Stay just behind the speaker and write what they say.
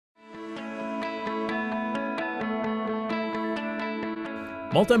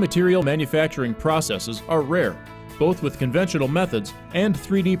Multi-material manufacturing processes are rare, both with conventional methods and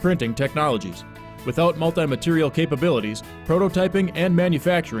 3D printing technologies. Without multi-material capabilities, prototyping and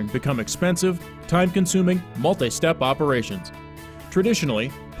manufacturing become expensive, time-consuming, multi-step operations.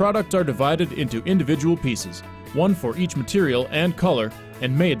 Traditionally, products are divided into individual pieces, one for each material and color,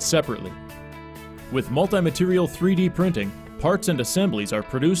 and made separately. With multi-material 3D printing, parts and assemblies are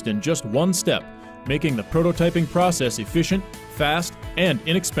produced in just one step, making the prototyping process efficient, fast, and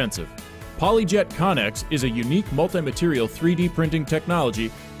inexpensive. PolyJet Connex is a unique multi-material 3D printing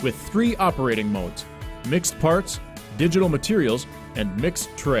technology with 3 operating modes: mixed parts, digital materials, and mixed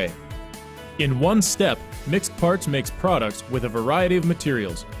tray. In one step, mixed parts makes products with a variety of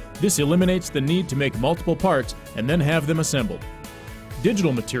materials. This eliminates the need to make multiple parts and then have them assembled.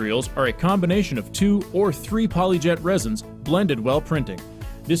 Digital materials are a combination of 2 or 3 PolyJet resins blended while printing.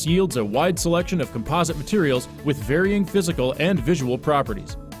 This yields a wide selection of composite materials with varying physical and visual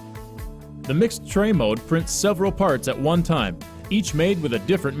properties. The mixed tray mode prints several parts at one time, each made with a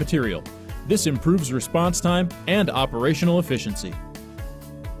different material. This improves response time and operational efficiency.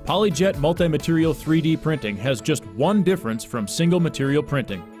 PolyJet multi-material 3D printing has just one difference from single material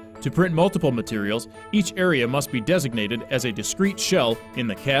printing. To print multiple materials, each area must be designated as a discrete shell in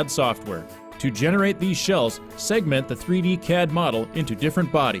the CAD software. To generate these shells, segment the 3D CAD model into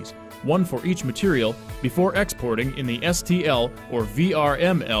different bodies, one for each material, before exporting in the STL or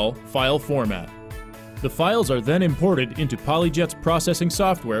VRML file format. The files are then imported into PolyJet's processing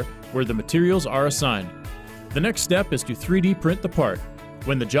software where the materials are assigned. The next step is to 3D print the part.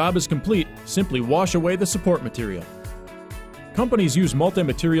 When the job is complete, simply wash away the support material. Companies use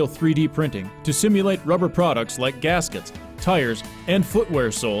multi-material 3D printing to simulate rubber products like gaskets, tires, and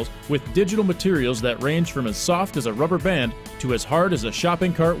footwear soles with digital materials that range from as soft as a rubber band to as hard as a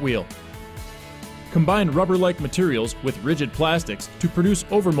shopping cart wheel. Combine rubber-like materials with rigid plastics to produce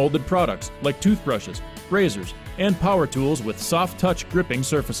overmolded products like toothbrushes, razors, and power tools with soft-touch gripping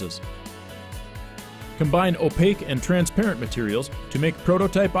surfaces. Combine opaque and transparent materials to make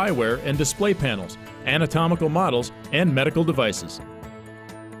prototype eyewear and display panels, anatomical models, and medical devices.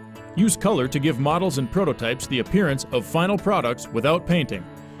 Use color to give models and prototypes the appearance of final products without painting.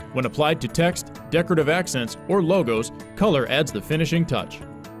 When applied to text, decorative accents, or logos, color adds the finishing touch.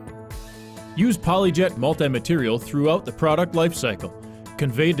 Use PolyJet multi-material throughout the product lifecycle.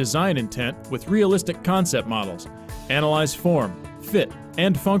 Convey design intent with realistic concept models. Analyze form, fit,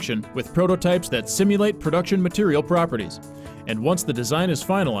 and function with prototypes that simulate production material properties. And once the design is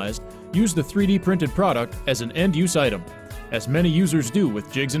finalized, use the 3D printed product as an end-use item, as many users do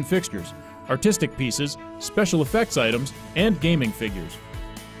with jigs and fixtures, artistic pieces, special effects items, and gaming figures.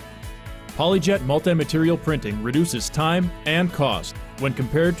 PolyJet multi-material printing reduces time and cost when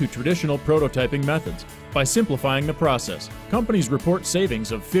compared to traditional prototyping methods. By simplifying the process, companies report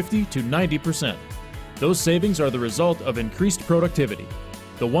savings of 50 to 90%. Those savings are the result of increased productivity.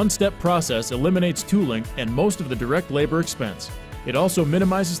 The one-step process eliminates tooling and most of the direct labor expense. It also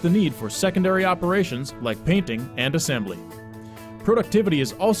minimizes the need for secondary operations like painting and assembly. Productivity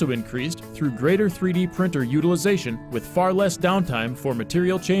is also increased through greater 3D printer utilization with far less downtime for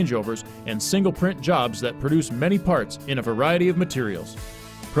material changeovers and single print jobs that produce many parts in a variety of materials.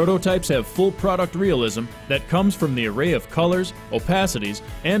 Prototypes have full product realism that comes from the array of colors, opacities,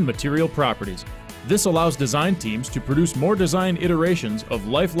 and material properties. This allows design teams to produce more design iterations of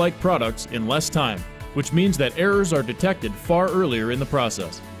lifelike products in less time, which means that errors are detected far earlier in the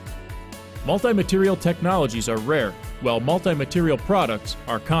process. Multi-material technologies are rare, while multi-material products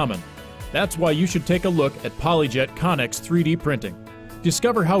are common. That's why you should take a look at PolyJet Connex 3D printing.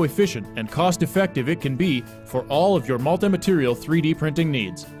 Discover how efficient and cost-effective it can be for all of your multi-material 3D printing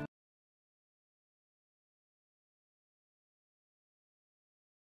needs.